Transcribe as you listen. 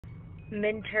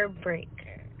Midterm Break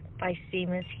by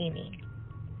Seamus Heaney.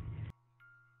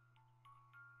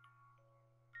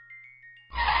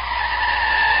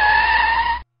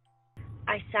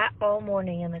 I sat all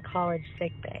morning in the college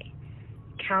sick bay,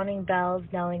 counting bells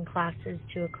knelling classes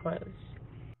to a close.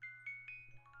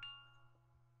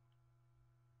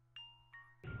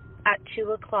 At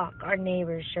 2 o'clock, our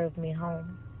neighbors drove me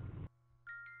home.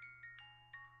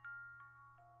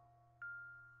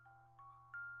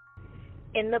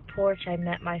 In the porch, I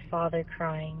met my father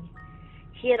crying.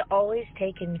 He had always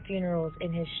taken funerals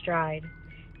in his stride,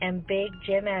 and big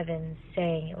Jim Evans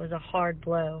saying it was a hard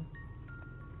blow.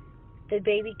 The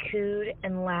baby cooed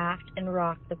and laughed and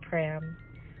rocked the pram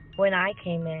when I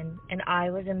came in, and I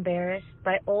was embarrassed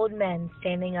by old men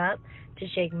standing up to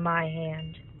shake my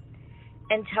hand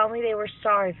and tell me they were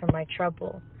sorry for my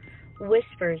trouble.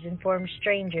 Whispers informed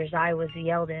strangers I was the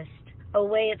eldest,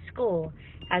 away at school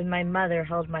as my mother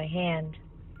held my hand.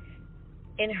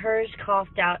 In hers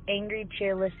coughed out angry,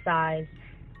 tearless sighs.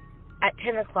 At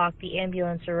 10 o'clock the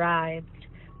ambulance arrived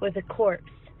with a corpse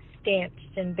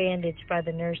stanched and bandaged by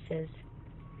the nurses.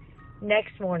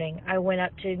 Next morning I went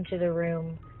up into the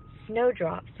room.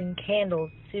 Snowdrops and candles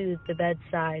soothed the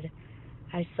bedside.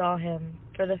 I saw him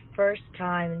for the first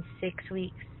time in 6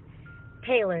 weeks,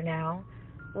 paler now,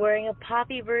 wearing a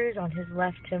poppy bruise on his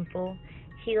left temple.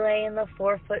 He lay in the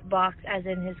 4-foot box as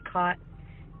in his cot,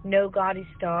 no gaudy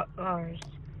scars.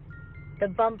 The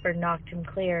bumper knocked him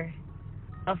clear,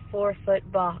 a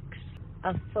 4-foot box,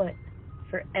 a foot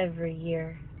for every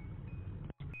year.